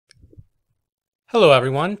Hello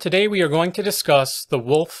everyone, today we are going to discuss the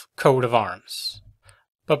Wolff coat of arms.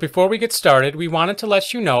 But before we get started, we wanted to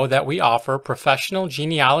let you know that we offer professional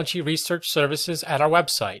genealogy research services at our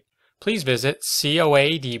website. Please visit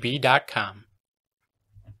coadb.com.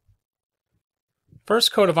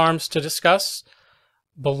 First coat of arms to discuss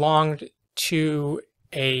belonged to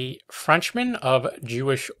a Frenchman of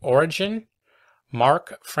Jewish origin.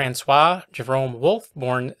 Marc Francois Jerome Wolff,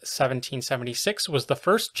 born 1776, was the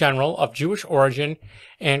first general of Jewish origin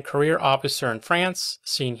and career officer in France,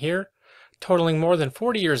 seen here, totaling more than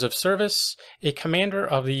 40 years of service, a commander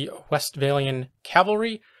of the Westphalian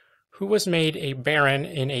Cavalry, who was made a baron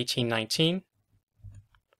in 1819.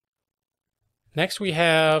 Next we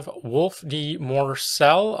have Wolff de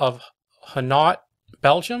Moorsel of Hainaut,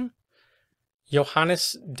 Belgium.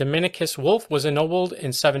 Johannes Dominicus Wolff was ennobled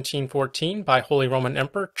in 1714 by Holy Roman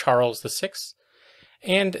Emperor Charles VI,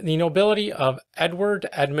 and the nobility of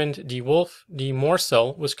Édouard-Edmond de Wolff de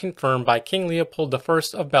Moorsel was confirmed by King Leopold I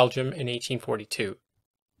of Belgium in 1842.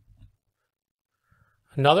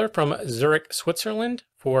 Another from Zurich, Switzerland,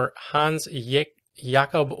 for Hans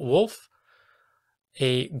Jacob Wolff,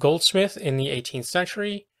 a goldsmith in the 18th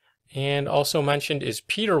century, and also mentioned is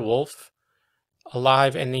Peter Wolff,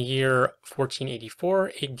 alive in the year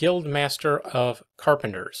 1484, a guild master of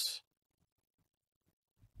carpenters.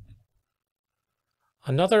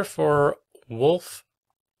 Another for Wolff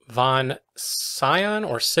von Sion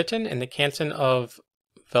or Sitten in the canton of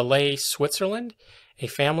Valais, Switzerland, a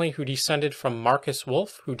family who descended from Marcus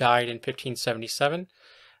Wolff, who died in 1577,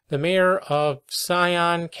 the mayor of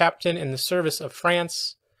Sion, captain in the service of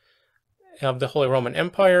France of the Holy Roman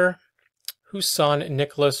Empire, whose son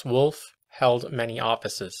Nicholas Wolff held many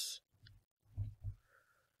offices.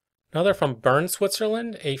 Another from Bern,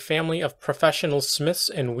 Switzerland, a family of professional smiths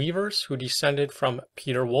and weavers who descended from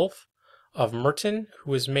Peter Wolff of Merton,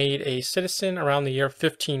 who was made a citizen around the year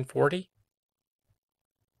 1540.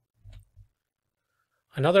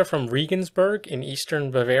 Another from Regensburg in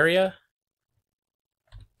eastern Bavaria.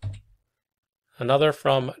 Another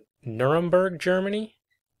from Nuremberg, Germany.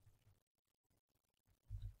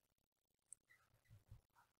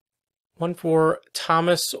 One for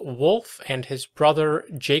Thomas Wolff and his brother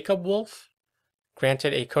Jacob Wolff,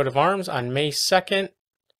 granted a coat of arms on May 2nd,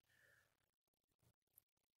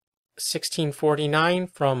 1649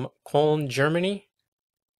 from Cologne, Germany.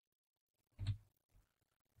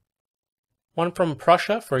 One from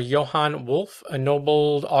Prussia for Johann Wolff,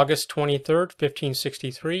 ennobled August 23rd,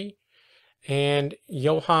 1563, and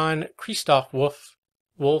Johann Christoph Wolff,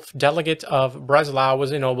 delegate of Breslau,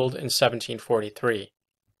 was ennobled in 1743.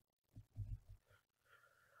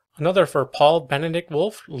 Another for Paul Benedict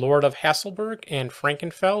Wolff, Lord of Hasselberg and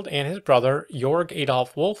Frankenfeld, and his brother Georg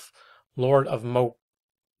Adolf Wolff, Lord of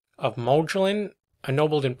Mogeln,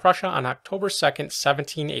 ennobled in Prussia on October 2nd,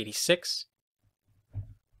 1786.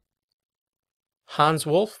 Hans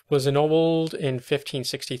Wolff was ennobled in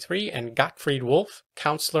 1563, and Gottfried Wolff,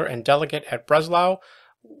 councillor and delegate at Breslau,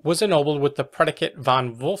 was ennobled with the predicate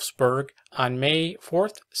von Wolfsburg on May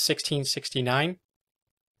 4th, 1669.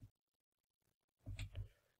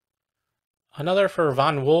 Another for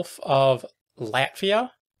von Wolff of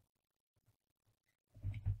Latvia,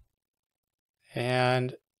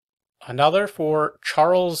 and another for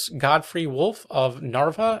Charles Godfrey Wolff of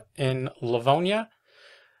Narva in Livonia.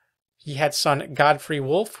 He had son Godfrey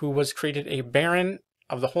Wolff, who was created a baron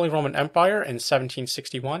of the Holy Roman Empire in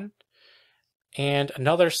 1761, and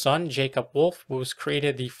another son, Jacob Wolff, was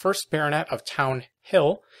created the first baronet of Town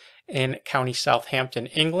Hill in County Southampton,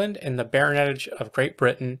 England, in the Baronetage of Great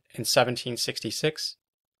Britain in 1766.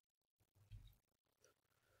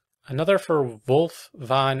 Another for Wolff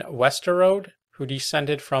von Westerode, who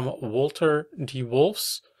descended from Walter de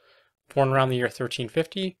Wolffs, born around the year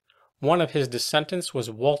 1350. One of his descendants was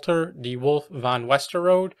Walter de Wolff von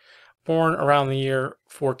Westerode, born around the year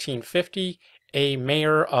 1450, a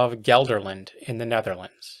mayor of Gelderland in the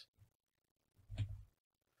Netherlands.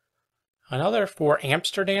 Another for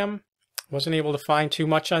Amsterdam, wasn't able to find too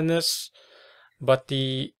much on this, but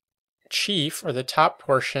the chief, or the top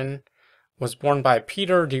portion, was born by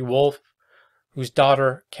Peter de Wolff, whose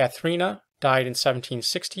daughter Katharina died in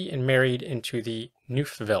 1760 and married into the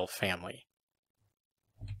Neufville family.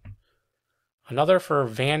 Another for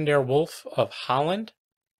Van der Wolff of Holland.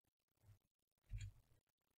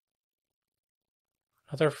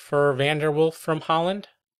 Another for Van der Wolff from Holland.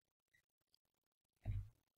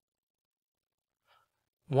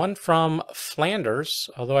 One from Flanders,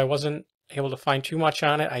 although I wasn't able to find too much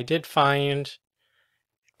on it. I did find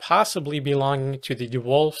possibly belonging to the De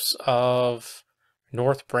Wolffs of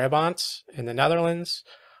North Brabant in the Netherlands,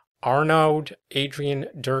 Arnaud Adrien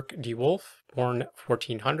Dirk de Wolff, born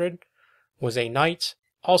 1400, was a knight.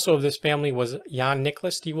 Also of this family was Jan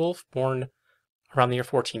Nicholas de Wolff, born around the year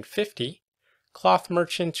 1450, cloth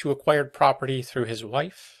merchant who acquired property through his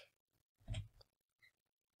wife.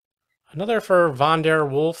 Another for von der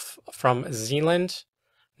Wolff from Zeeland,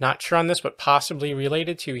 not sure on this, but possibly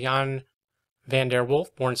related to Jan van der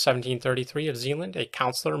Wolff, born 1733 of Zeeland, a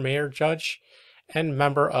councillor, mayor, judge, and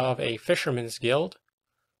member of a fisherman's guild.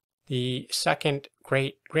 The second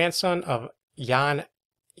great-grandson of Jan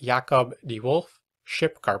Jacob de Wolff,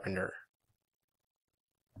 ship carpenter.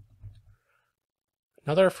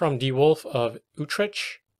 Another from de Wolff of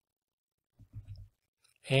Utrecht.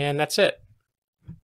 And that's it.